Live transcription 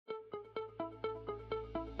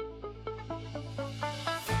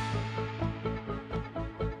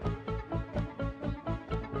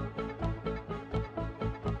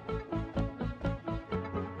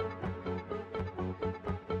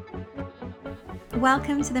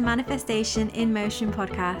Welcome to the Manifestation in Motion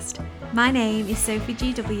podcast. My name is Sophie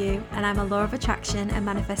GW and I'm a law of attraction and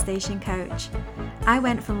manifestation coach. I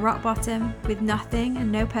went from rock bottom with nothing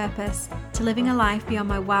and no purpose to living a life beyond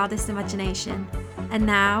my wildest imagination. And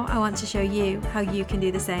now I want to show you how you can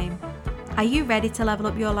do the same. Are you ready to level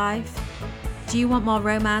up your life? Do you want more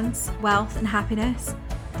romance, wealth, and happiness?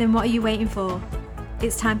 Then what are you waiting for?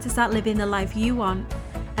 It's time to start living the life you want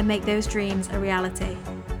and make those dreams a reality.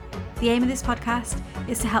 The aim of this podcast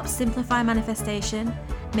is to help simplify manifestation,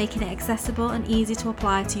 making it accessible and easy to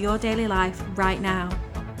apply to your daily life right now.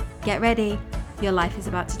 Get ready, your life is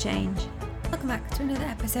about to change. Welcome back to another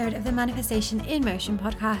episode of the Manifestation in Motion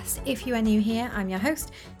podcast. If you are new here, I'm your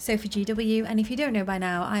host, Sophie GW, and if you don't know by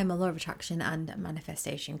now, I am a law of attraction and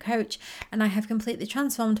manifestation coach, and I have completely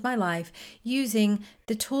transformed my life using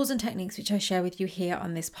the tools and techniques which I share with you here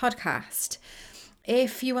on this podcast.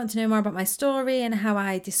 If you want to know more about my story and how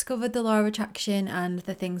I discovered the law of attraction and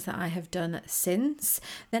the things that I have done since,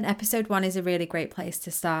 then episode 1 is a really great place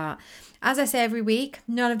to start. As I say every week,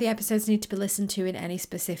 none of the episodes need to be listened to in any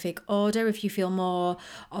specific order. If you feel more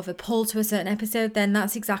of a pull to a certain episode, then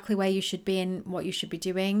that's exactly where you should be and what you should be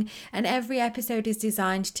doing. And every episode is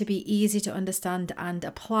designed to be easy to understand and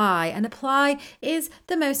apply. And apply is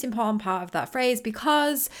the most important part of that phrase,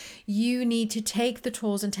 because you need to take the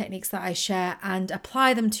tools and techniques that I share and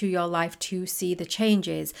apply them to your life to see the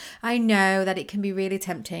changes. I know that it can be really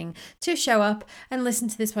tempting to show up and listen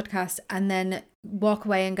to this podcast and then walk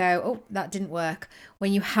away and go, oh, that didn't work,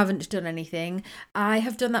 when you haven't done anything. I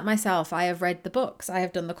have done that myself. I have read the books, I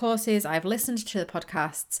have done the courses, I've listened to the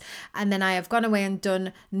podcasts, and then I have gone away and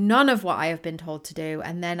done none of what I have been told to do.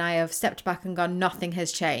 And then I have stepped back and gone, nothing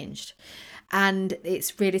has changed. And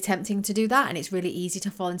it's really tempting to do that, and it's really easy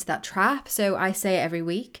to fall into that trap. So I say every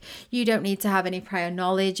week, you don't need to have any prior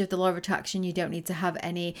knowledge of the law of attraction. You don't need to have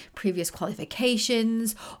any previous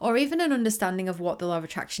qualifications or even an understanding of what the law of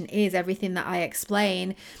attraction is. Everything that I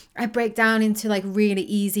explain, I break down into like really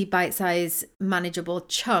easy, bite-sized, manageable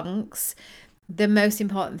chunks. The most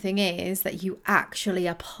important thing is that you actually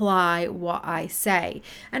apply what I say.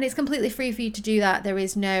 And it's completely free for you to do that. There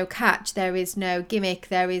is no catch. There is no gimmick.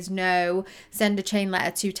 There is no send a chain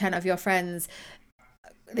letter to 10 of your friends.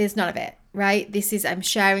 There's none of it, right? I'm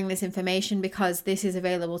sharing this information because this is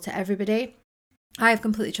available to everybody. I have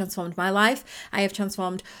completely transformed my life. I have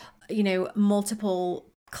transformed, multiple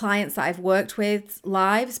clients that I've worked with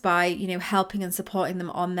lives by, helping and supporting them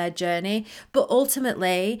on their journey. But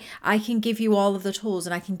ultimately, I can give you all of the tools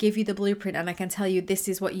and I can give you the blueprint and I can tell you this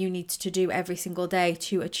is what you need to do every single day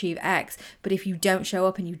to achieve X. But if you don't show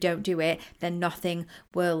up and you don't do it, then nothing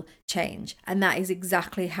will change. And that is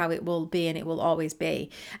exactly how it will be, and it will always be.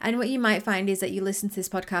 And what you might find is that you listen to this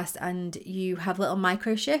podcast and you have little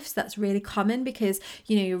micro shifts. That's really common because,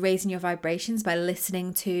 you're raising your vibrations by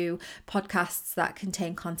listening to podcasts that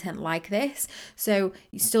contain content like this. So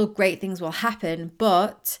still great things will happen.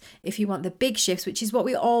 But if you want the big shifts, which is what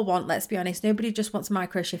we all want, let's be honest, nobody just wants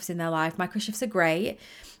micro shifts in their life. Micro shifts are great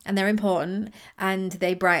and they're important and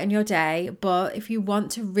they brighten your day. But if you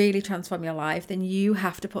want to really transform your life, then you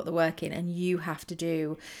have to put the work in and you have to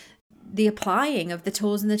do the applying of the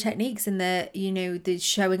tools and the techniques and the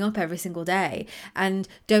showing up every single day. And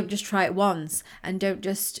don't just try it once and don't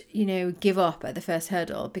just, give up at the first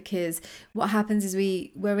hurdle, because what happens is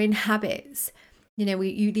we're in habits.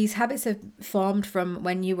 These habits have formed from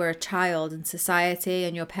when you were a child, and society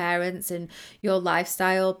and your parents and your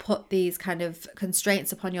lifestyle put these kind of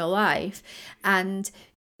constraints upon your life. And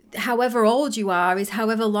however old you are is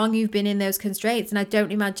however long you've been in those constraints. And I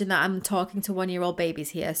don't imagine that I'm talking to 1-year-old babies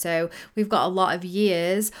here. So we've got a lot of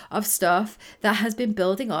years of stuff that has been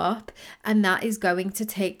building up, and that is going to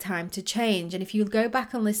take time to change. And if you go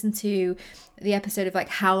back and listen to the episode of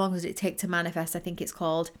how long does it take to manifest, I think it's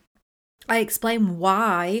called, I explain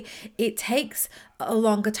why it takes a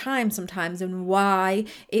longer time sometimes and why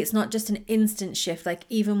it's not just an instant shift.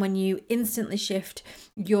 Even when you instantly shift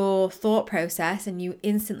your thought process and you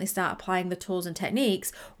instantly start applying the tools and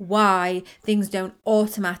techniques, why things don't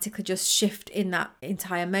automatically just shift in that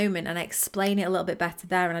entire moment. And I explain it a little bit better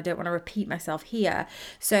there, and I don't want to repeat myself here.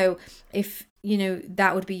 So if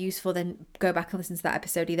that would be useful, then go back and listen to that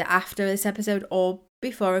episode either after this episode or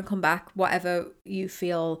before and come back, whatever you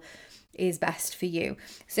feel is best for you.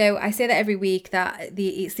 So I say that every week, that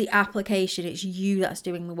it's the application, it's you that's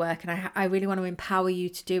doing the work, and I really want to empower you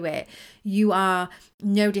to do it. You are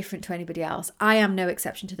no different to anybody else. I am no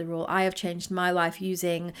exception to the rule. I have changed my life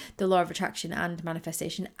using the law of attraction and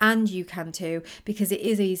manifestation, and you can too, because it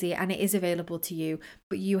is easy and it is available to you,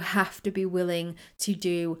 but you have to be willing to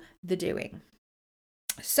do the doing.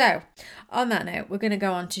 So, on that note, we're going to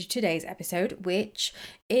go on to today's episode, which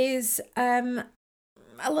is a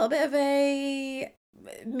little bit of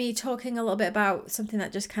me talking a little bit about something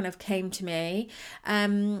that just kind of came to me.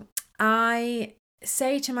 I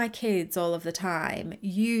say to my kids all of the time,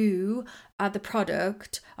 you are the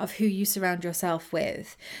product of who you surround yourself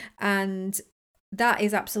with. And that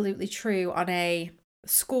is absolutely true on a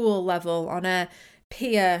school level, on a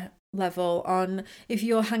peer level, on if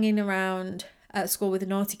you're hanging around at school with the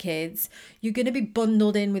naughty kids, you're going to be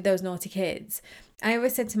bundled in with those naughty kids. I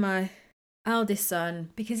always said to my eldest son,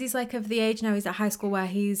 because he's like of the age now, he's at high school where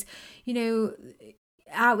he's,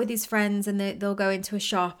 out with his friends and they'll go into a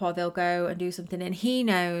shop or they'll go and do something, and he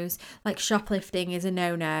knows like shoplifting is a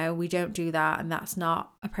no, we don't do that, and that's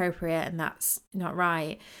not appropriate and that's not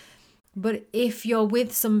right. But if you're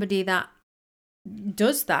with somebody that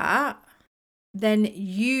does that, then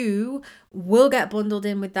you will get bundled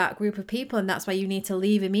in with that group of people, and that's why you need to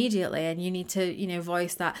leave immediately, and you need to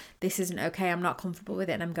voice that this isn't okay, I'm not comfortable with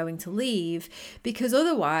it, and I'm going to leave. Because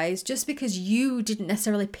otherwise, just because you didn't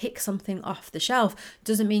necessarily pick something off the shelf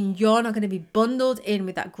doesn't mean you're not going to be bundled in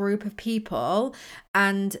with that group of people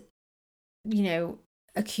and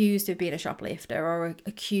accused of being a shoplifter or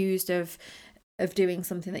accused of doing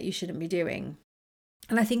something that you shouldn't be doing.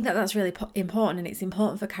 And I think that that's really important, and it's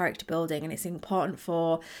important for character building, and it's important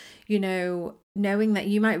for, knowing that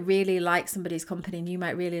you might really like somebody's company and you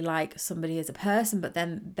might really like somebody as a person, but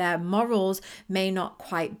then their morals may not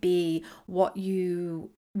quite be what you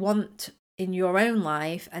want in your own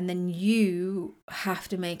life, and then you have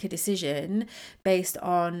to make a decision based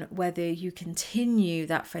on whether you continue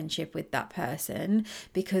that friendship with that person,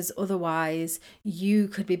 because otherwise you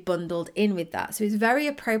could be bundled in with that. So it's very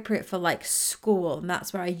appropriate for like school, and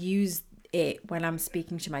that's where I use it when I'm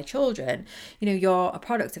speaking to my children. You're a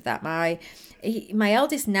product of that. My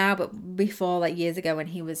eldest now, but before, like years ago when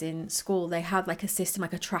he was in school, they had like a system,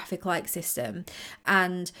 like a traffic light system,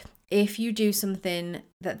 and if you do something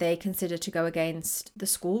that they consider to go against the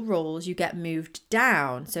school rules, you get moved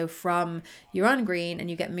down. So you're on green and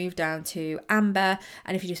you get moved down to amber.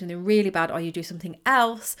 And if you do something really bad or you do something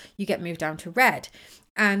else, you get moved down to red.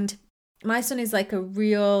 And my son is like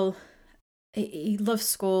he loves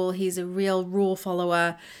school. He's a real rule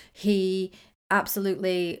follower. He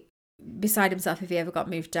absolutely beside himself if he ever got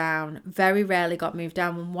moved down. Very rarely got moved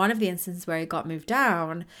down. And one of the instances where he got moved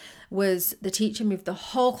down was the teacher moved the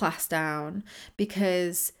whole class down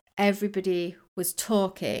because everybody was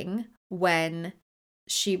talking when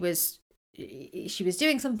she was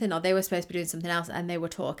doing something, or they were supposed to be doing something else, and they were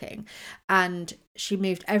talking, and she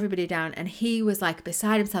moved everybody down, and he was like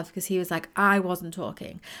beside himself because he was like, I wasn't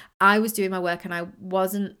talking, I was doing my work and I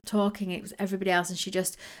wasn't talking, it was everybody else, and she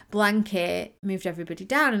just blanket moved everybody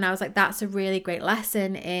down. And I was like, that's a really great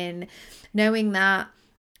lesson in knowing that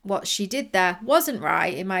what she did there wasn't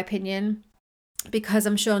right, in my opinion, because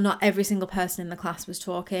I'm sure not every single person in the class was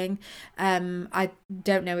talking. I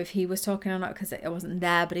don't know if he was talking or not because I wasn't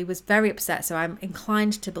there, but he was very upset, so I'm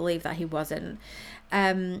inclined to believe that he wasn't.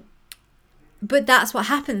 But that's what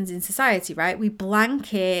happens in society, right? We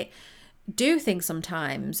blanket do things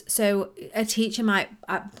sometimes. So a teacher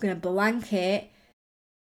I'm going to blanket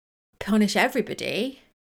punish everybody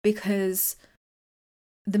because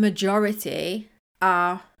the majority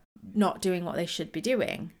are not doing what they should be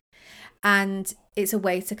doing. And it's a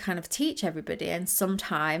way to kind of teach everybody. And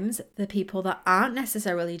sometimes the people that aren't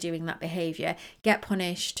necessarily doing that behavior get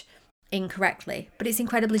punished incorrectly. But it's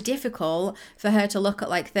incredibly difficult for her to look at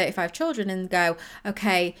like 35 children and go,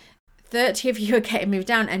 okay, 30 of you are getting moved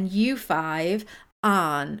down and you 5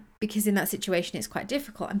 aren't, because in that situation it's quite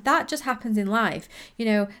difficult. And that just happens in life,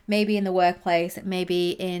 maybe in the workplace,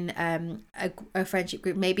 maybe in a friendship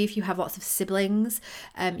group, maybe if you have lots of siblings,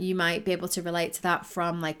 you might be able to relate to that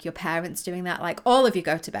from like your parents doing that, like all of you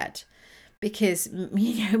go to bed because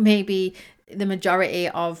maybe the majority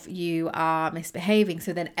of you are misbehaving,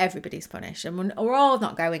 so then everybody's punished, and we're all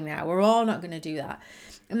not going now, we're all not going to do that.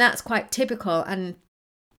 And that's quite typical. And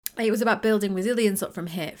it was about building resilience up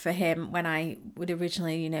for him when I would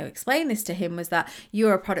originally, explain this to him, was that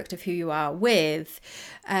you're a product of who you are with,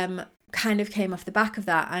 kind of came off the back of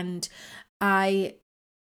that. And I'm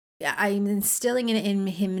instilling it in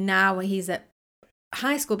him now when he's at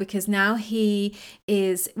high school, because now he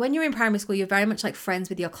is, when you're in primary school, you're very much like friends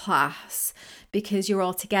with your class because you're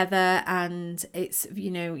all together, and it's,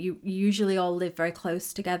 you usually all live very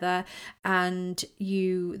close together, and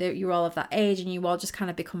you're all of that age, and you all just kind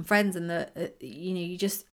of become friends, and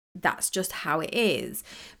that's just how it is.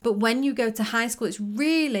 But when you go to high school, it's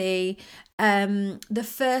really the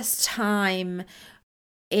first time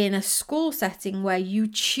in a school setting where you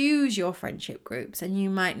choose your friendship groups, and it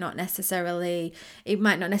might not necessarily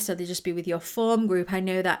just be with your form group. I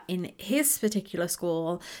know that in his particular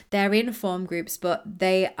school, they're in form groups, but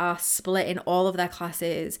they are split in all of their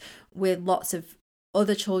classes with lots of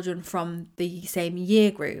other children from the same year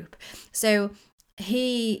group. So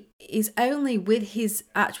he is only with his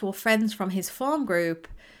actual friends from his form group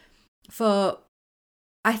for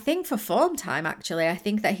form time, actually. I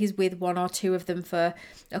think that he's with one or two of them for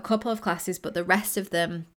a couple of classes, but the rest of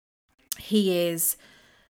them, he is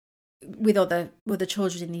with other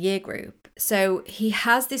children in the year group. So he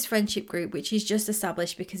has this friendship group, which he's just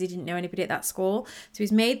established because he didn't know anybody at that school. So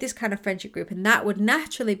he's made this kind of friendship group, and that would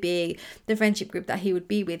naturally be the friendship group that he would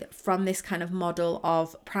be with from this kind of model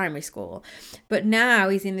of primary school. But now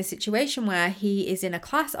he's in this situation where he is in a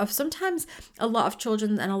class of sometimes a lot of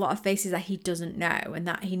children and a lot of faces that he doesn't know, and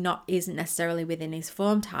that isn't necessarily within his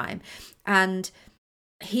form time. And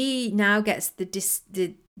he now gets the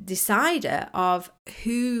decider of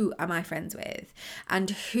who am I friends with,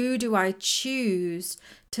 and who do I choose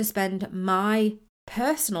to spend my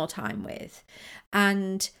personal time with.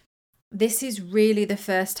 And this is really the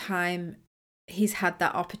first time he's had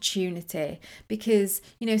that opportunity, because,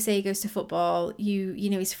 you know, say he goes to football,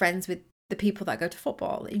 he's friends with the people that go to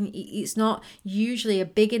football. It's not usually a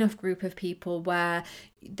big enough group of people where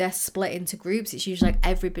they're split into groups. It's usually like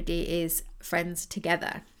everybody is friends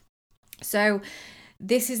together. So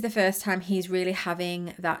this is the first time he's really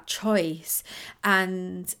having that choice,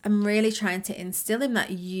 and I'm really trying to instill him that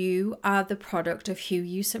you are the product of who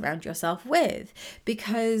you surround yourself with,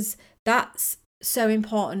 because that's so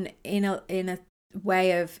important in a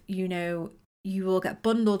way of, you know, you will get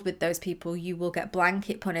bundled with those people, you will get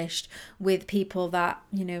blanket punished with people that,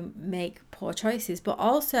 you know, make poor choices, but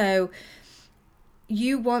also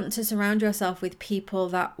you want to surround yourself with people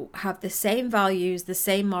that have the same values, the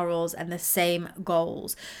same morals, and the same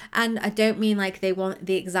goals. And I don't mean like they want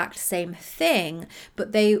the exact same thing,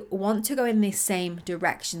 but they want to go in the same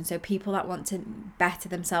direction. So people that want to better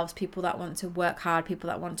themselves, people that want to work hard, people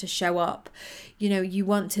that want to show up. You know, you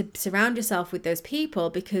want to surround yourself with those people,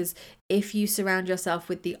 because if you surround yourself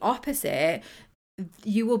with the opposite,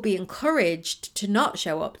 you will be encouraged to not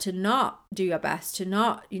show up, to not do your best, to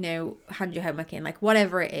not, you know, hand your homework in, like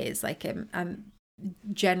whatever it is. Like I'm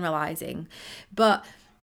generalizing, but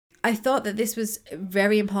I thought that this was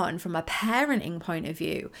very important from a parenting point of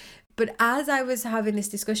view. But as I was having this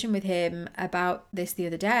discussion with him about this the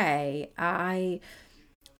other day, I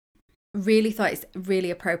really thought it's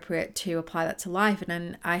really appropriate to apply that to life. And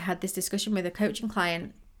then I had this discussion with a coaching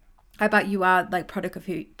client about you are like product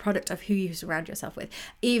of who you surround yourself with,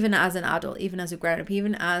 even as an adult, even as a grown-up,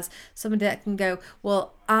 even as somebody that can go,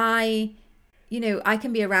 well, I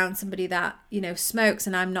can be around somebody that, you know, smokes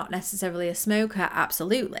and I'm not necessarily a smoker.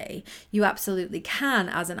 Absolutely. You absolutely can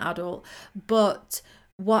as an adult. But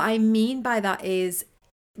what I mean by that is,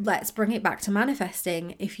 let's bring it back to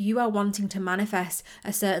manifesting. If you are wanting to manifest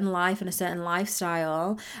a certain life and a certain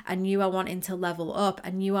lifestyle, and you are wanting to level up,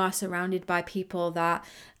 and you are surrounded by people that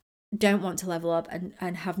don't want to level up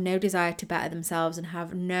and have no desire to better themselves, and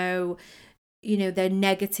have no, you know, they're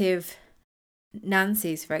negative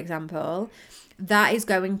Nancy's, for example, that is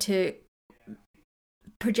going to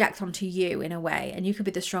project onto you in a way. And you could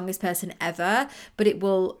be the strongest person ever, but it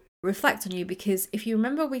will reflect on you, because if you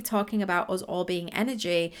remember, we're talking about us all being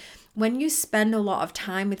energy. When you spend a lot of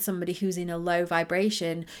time with somebody who's in a low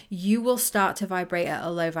vibration, you will start to vibrate at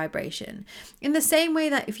a low vibration. In the same way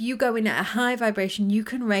that if you go in at a high vibration, you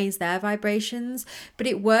can raise their vibrations, but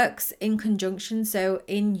it works in conjunction. So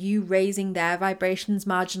in you raising their vibrations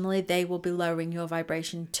marginally, they will be lowering your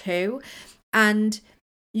vibration too. And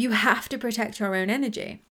you have to protect your own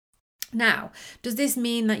energy. Now, does this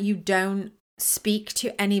mean that you don't speak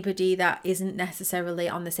to anybody that isn't necessarily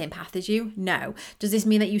on the same path as you? No. Does this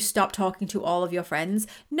mean that you stop talking to all of your friends?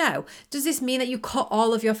 No. Does this mean that you cut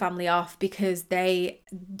all of your family off because they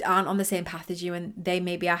aren't on the same path as you, and they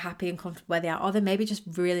maybe are happy and comfortable where they are, or they're maybe just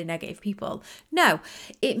really negative people? No.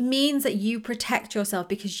 It means that you protect yourself,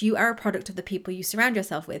 because you are a product of the people you surround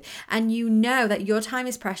yourself with, and you know that your time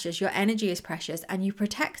is precious, your energy is precious, and you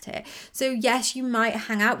protect it. So yes, you might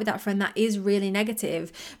hang out with that friend that is really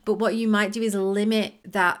negative, but what you might do is limit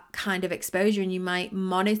that kind of exposure, and you might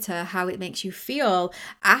monitor how it makes you feel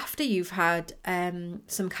after you've had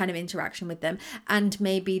some kind of interaction with them, and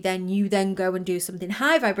maybe then you go and do something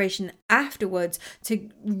high vibration afterwards to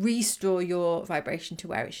restore your vibration to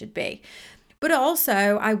where it should be. But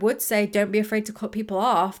also, I would say don't be afraid to cut people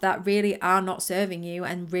off that really are not serving you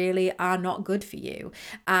and really are not good for you.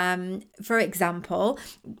 For example,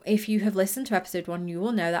 if you have listened to episode 1, you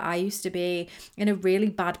will know that I used to be in a really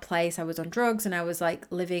bad place. I was on drugs and I was like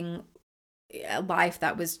living a life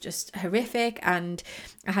that was just horrific, and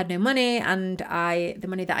I had no money, and the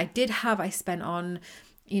money that I did have I spent on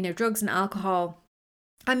drugs and alcohol.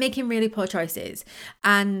 I'm making really poor choices,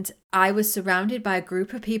 and I was surrounded by a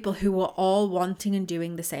group of people who were all wanting and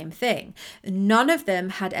doing the same thing. None of them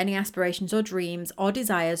had any aspirations or dreams or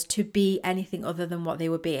desires to be anything other than what they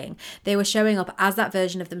were being. They were showing up as that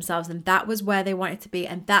version of themselves, and that was where they wanted to be,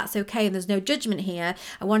 and that's okay. And there's no judgment here.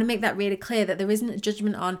 I want to make that really clear, that there isn't a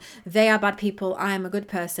judgment on they are bad people, I am a good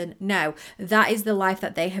person. No, that is the life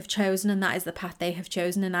that they have chosen, and that is the path they have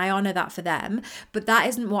chosen, and I honor that for them. But that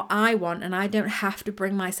isn't what I want, and I don't have to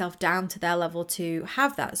bring myself down to their level to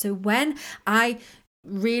have that. So when I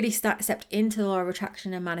really stepped into the law of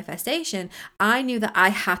attraction and manifestation, I knew that I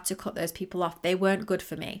had to cut those people off. They weren't good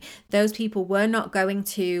for me. Those people were not going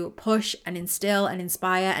to push and instill and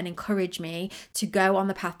inspire and encourage me to go on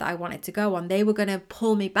the path that I wanted to go on. They were going to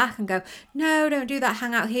pull me back and go, no, don't do that.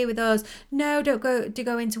 Hang out here with us. No, don't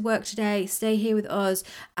go into work today. Stay here with us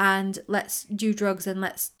and let's do drugs and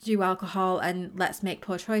let's do alcohol and let's make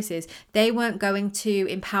poor choices. They weren't going to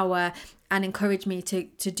empower and encourage me to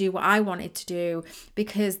do what I wanted to do,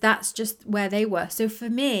 because that's just where they were. So for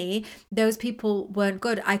me, those people weren't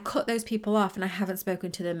good. I cut those people off, and I haven't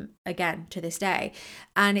spoken to them again to this day.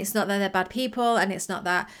 And it's not that they're bad people, and it's not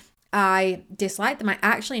that I dislike them. I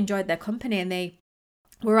actually enjoyed their company, and they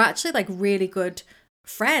were actually like really good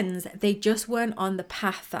friends. They just weren't on the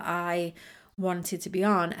path that I wanted to be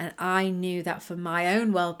on. And I knew that for my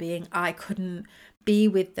own well-being, I couldn't be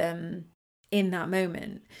with them in that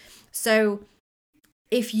moment. So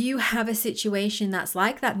if you have a situation that's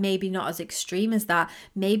like that, maybe not as extreme as that,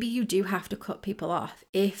 maybe you do have to cut people off.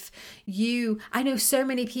 I know so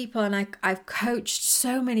many people, and I've coached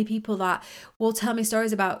so many people that will tell me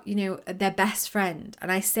stories about, their best friend. And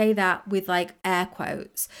I say that with like air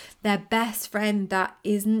quotes, their best friend that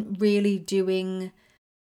isn't really doing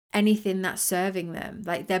anything that's serving them.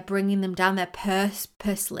 Like they're bringing them down. They're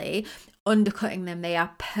purposely undercutting them. They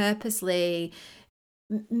are purposely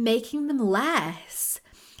making them less,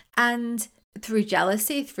 and through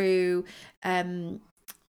jealousy, through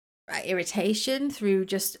irritation, through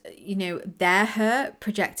just their hurt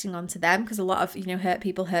projecting onto them, because a lot of hurt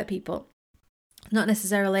people. Not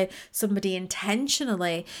necessarily somebody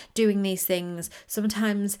intentionally doing these things.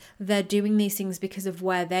 Sometimes they're doing these things because of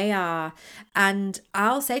where they are. And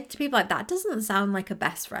I'll say to people, like, that doesn't sound like a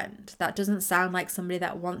best friend. That doesn't sound like somebody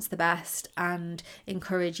that wants the best and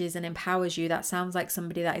encourages and empowers you. That sounds like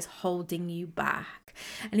somebody that is holding you back.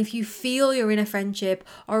 And if you feel you're in a friendship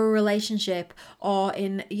or a relationship or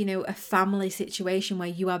in, a family situation where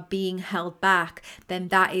you are being held back, then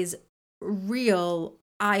that is real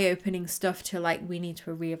eye-opening stuff to like, we need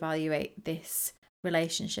to reevaluate this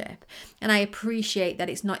relationship. And I appreciate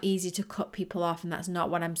that it's not easy to cut people off, and that's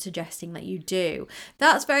not what I'm suggesting that you do.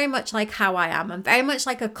 That's very much like how I am. I'm very much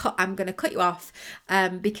like I'm going to cut you off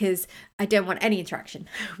because I don't want any interaction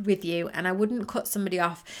with you, and I wouldn't cut somebody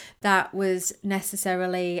off that was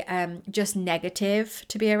necessarily just negative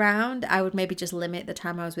to be around. I would maybe just limit the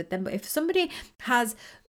time I was with them. But if somebody has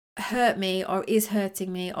hurt me or is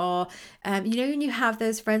hurting me, or when you have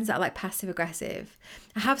those friends that are like passive aggressive.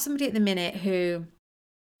 I have somebody at the minute who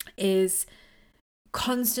is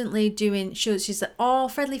constantly doing, she's like all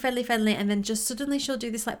friendly, and then just suddenly she'll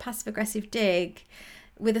do this like passive aggressive dig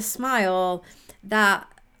with a smile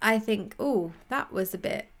that I think, oh, that was a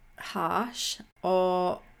bit harsh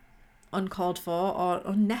or uncalled for or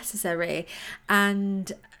unnecessary.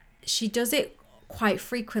 And she does it quite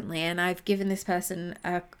frequently, and I've given this person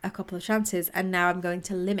a couple of chances, and now I'm going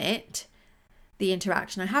to limit the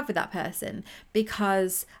interaction I have with that person,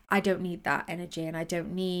 because I don't need that energy and I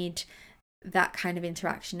don't need that kind of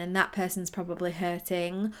interaction. And that person's probably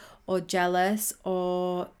hurting or jealous,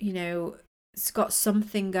 or it's got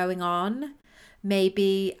something going on.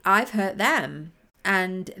 Maybe I've hurt them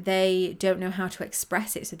and they don't know how to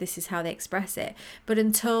express it, so this is how they express it. But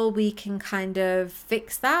until we can kind of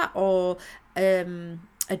fix that or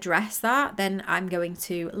address that, then I'm going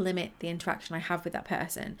to limit the interaction I have with that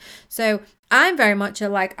person. So I'm very much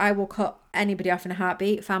I will cut anybody off in a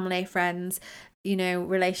heartbeat, family, friends,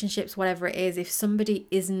 relationships, whatever it is. If somebody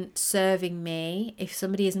isn't serving me, if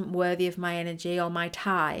somebody isn't worthy of my energy or my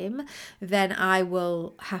time, then I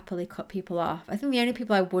will happily cut people off. I think the only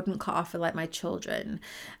people I wouldn't cut off are like my children.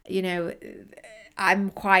 I'm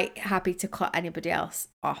quite happy to cut anybody else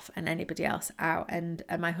off and anybody else out, and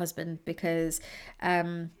my husband, because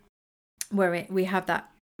we have that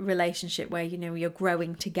relationship where, you know, you're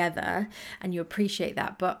growing together and you appreciate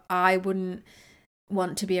that. But I wouldn't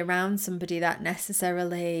want to be around somebody that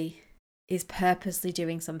necessarily is purposely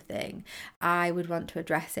doing something. I would want to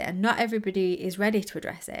address it, and not everybody is ready to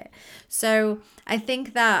address it. So I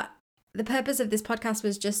think that the purpose of this podcast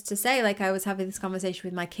was just to say, like, I was having this conversation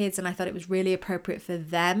with my kids, and I thought it was really appropriate for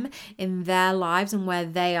them in their lives and where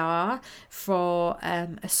they are for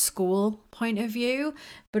a school point of view,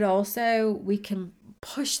 but also we can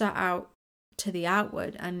push that out to the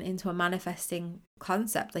outward and into a manifesting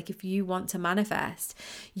concept. Like, if you want to manifest,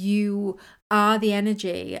 you are the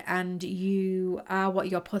energy and you are what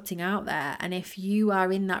you're putting out there. And if you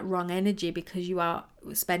are in that wrong energy because you are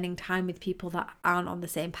spending time with people that aren't on the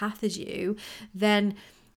same path as you, then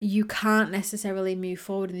you can't necessarily move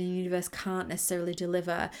forward, and the universe can't necessarily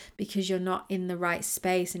deliver because you're not in the right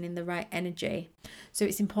space and in the right energy. So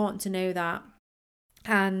it's important to know that.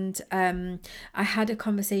 And I had a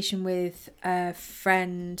conversation with a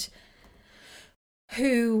friend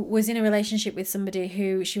who was in a relationship with somebody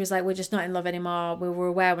who, she was like, we're just not in love anymore. We were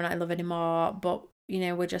aware we're not in love anymore, but, you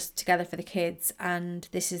know, we're just together for the kids, and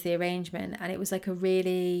this is the arrangement. And it was like a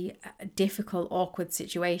really difficult, awkward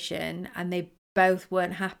situation, and they both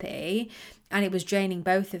weren't happy, and it was draining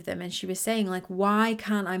both of them. And she was saying, like, why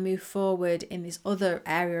can't I move forward in this other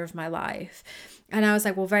area of my life? And I was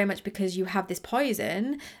like, well, very much because you have this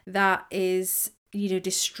poison that is, you know,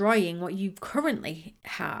 destroying what you currently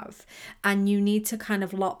have, and you need to kind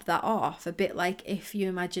of lop that off. A bit like if you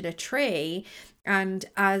imagine a tree, and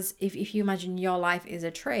as if you imagine your life is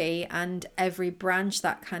a tree, and every branch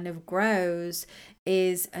that kind of grows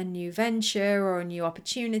is a new venture or a new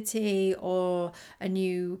opportunity or a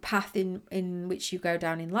new path in which you go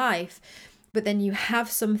down in life. But then you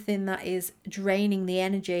have something that is draining the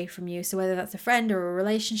energy from you. So whether that's a friend or a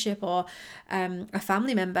relationship or a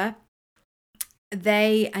family member,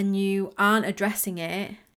 they and you aren't addressing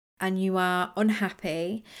it, and you are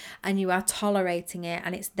unhappy and you are tolerating it,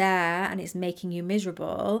 and it's there and it's making you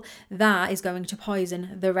miserable, that is going to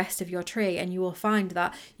poison the rest of your tree. And you will find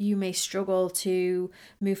that you may struggle to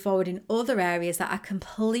move forward in other areas that are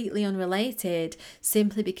completely unrelated,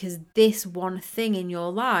 simply because this one thing in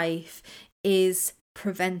your life is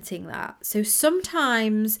preventing that. So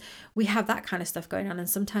sometimes we have that kind of stuff going on, and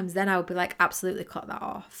sometimes then I would be like, absolutely cut that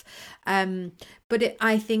off. But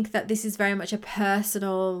I think that this is very much a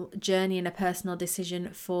personal journey and a personal decision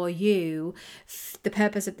for you. The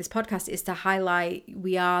purpose of this podcast is to highlight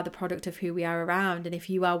we are the product of who we are around, and if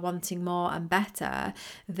you are wanting more and better,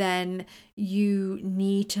 then you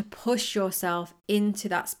need to push yourself into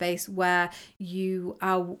that space where you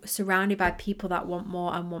are surrounded by people that want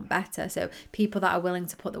more and want better. So people that are willing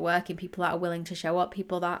to put the work in, people that are willing to show up,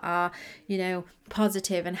 people that are, you know,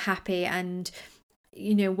 positive and happy and,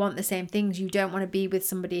 you know, want the same things. You don't want to be with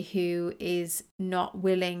somebody who is not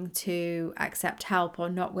willing to accept help or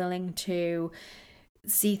not willing to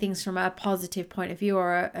see things from a positive point of view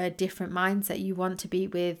or a different mindset. You want to be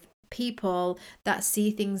with people that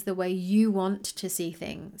see things the way you want to see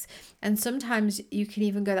things. And sometimes you can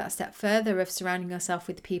even go that step further of surrounding yourself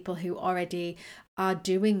with people who already are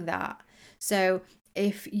doing that. So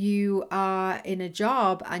if you are in a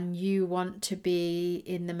job and you want to be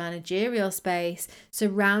in the managerial space,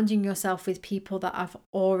 surrounding yourself with people that have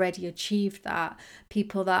already achieved that,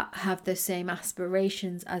 people that have the same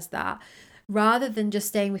aspirations as that, rather than just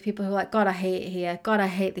staying with people who are like, God, I hate it here. God, I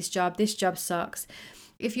hate this job sucks.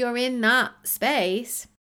 If you're in that space,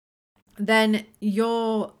 then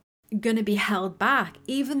you're going to be held back,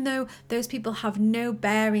 even though those people have no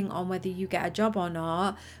bearing on whether you get a job or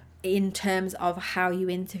not, in terms of how you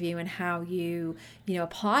interview and how you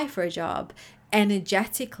apply for a job.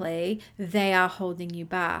 Energetically, they are holding you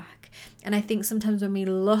back. And I think sometimes when we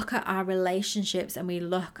look at our relationships and we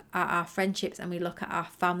look at our friendships and we look at our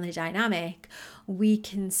family dynamic, we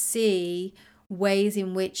can see ways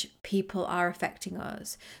in which people are affecting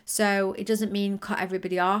us. So it doesn't mean cut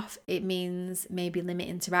everybody off. It means maybe limit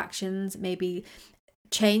interactions, maybe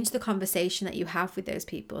change the conversation that you have with those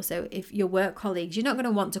people. So if your work colleagues, you're not going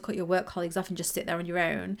to want to cut your work colleagues off and just sit there on your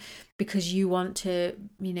own because you want to,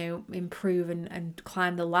 you know, improve and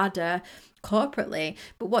climb the ladder corporately.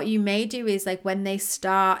 But what you may do is, like, when they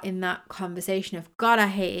start in that conversation of, God, I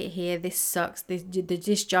hate it here, this sucks,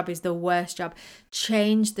 this job is the worst job,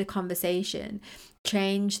 change the conversation,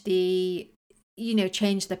 change the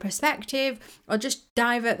perspective, or just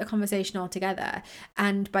divert the conversation altogether.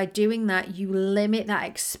 And by doing that, you limit that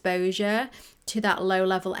exposure to that low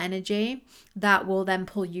level energy that will then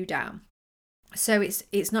pull you down. So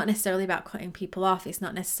it's not necessarily about cutting people off. It's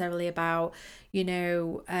not necessarily about,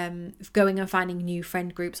 going and finding new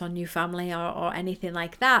friend groups or new family or anything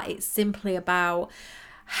like that. It's simply about,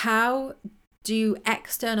 how do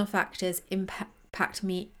external factors impact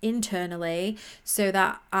me internally so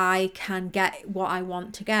that I can get what I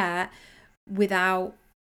want to get without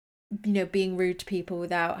being rude to people,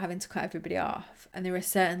 without having to cut everybody off. And there are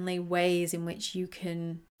certainly ways in which you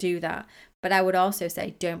can do that. But I would also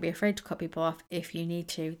say, don't be afraid to cut people off if you need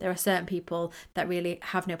to. There are certain people that really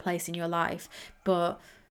have no place in your life, but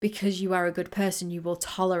because you are a good person, you will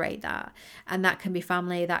tolerate that. And that can be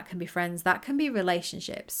family, that can be friends, that can be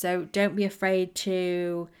relationships. So don't be afraid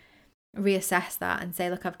to reassess that and say,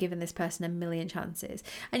 look, I've given this person a million chances.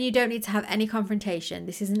 And you don't need to have any confrontation.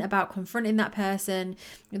 This isn't about confronting that person.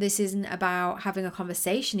 This isn't about having a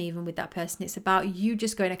conversation even with that person. It's about you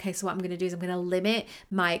just going, okay, so what I'm going to do is I'm going to limit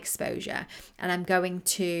my exposure, and I'm going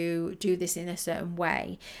to do this in a certain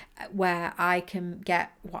way where I can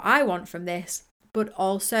get what I want from this, but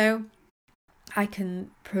also I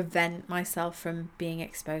can prevent myself from being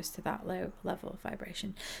exposed to that low level of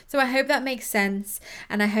vibration. So I hope that makes sense.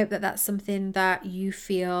 And I hope that that's something that you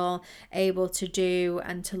feel able to do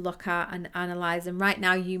and to look at and analyze. And right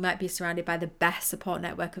now you might be surrounded by the best support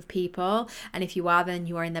network of people. And if you are, then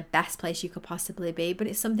you are in the best place you could possibly be. But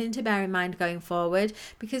it's something to bear in mind going forward,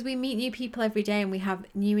 because we meet new people every day and we have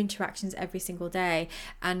new interactions every single day,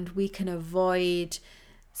 and we can avoid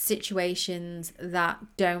situations that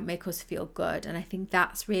don't make us feel good. And I think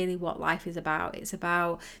that's really what life is about. It's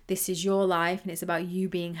about, this is your life, and it's about you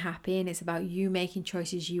being happy, and it's about you making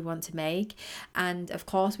choices you want to make. And of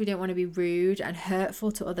course we don't want to be rude and hurtful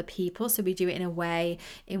to other people, so we do it in a way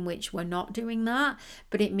in which we're not doing that,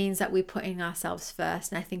 but it means that we're putting ourselves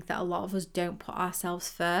first. And I think that a lot of us don't put ourselves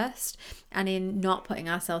first, and in not putting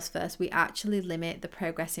ourselves first, we actually limit the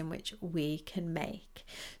progress in which we can make.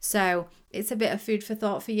 So it's a bit of food for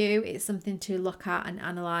thought for you. It's something to look at and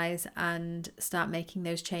analyze and start making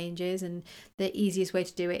those changes. And the easiest way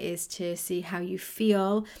to do it is to see how you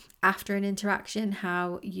feel after an interaction,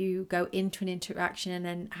 how you go into an interaction, and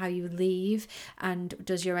then how you leave. And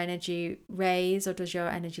does your energy raise or does your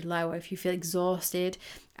energy lower? If you feel exhausted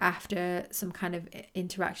after some kind of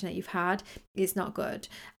interaction that you've had, it's not good.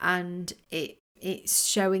 And it's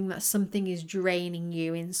showing that something is draining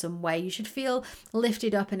you in some way. You should feel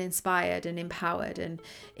lifted up and inspired and empowered. And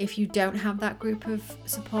if you don't have that group of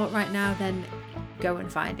support right now, then go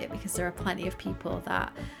and find it, because there are plenty of people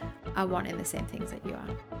that are wanting the same things that you are.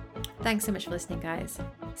 Thanks so much for listening, guys.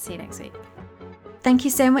 See you next week. Thank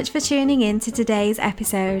you so much for tuning in to today's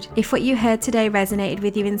episode. If what you heard today resonated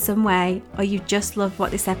with you in some way, or you just loved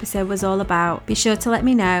what this episode was all about, be sure to let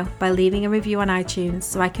me know by leaving a review on iTunes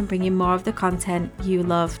so I can bring you more of the content you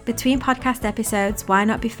love. Between podcast episodes, why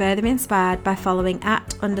not be further inspired by following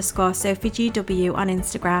 @_SophieGW on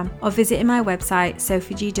Instagram, or visiting my website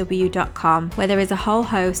sophiegw.com, where there is a whole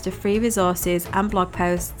host of free resources and blog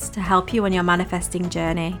posts to help you on your manifesting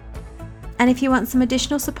journey. And if you want some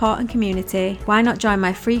additional support and community, why not join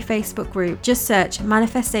my free Facebook group? Just search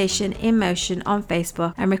Manifestation in Motion on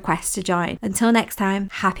Facebook and request to join. Until next time,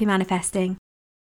 happy manifesting.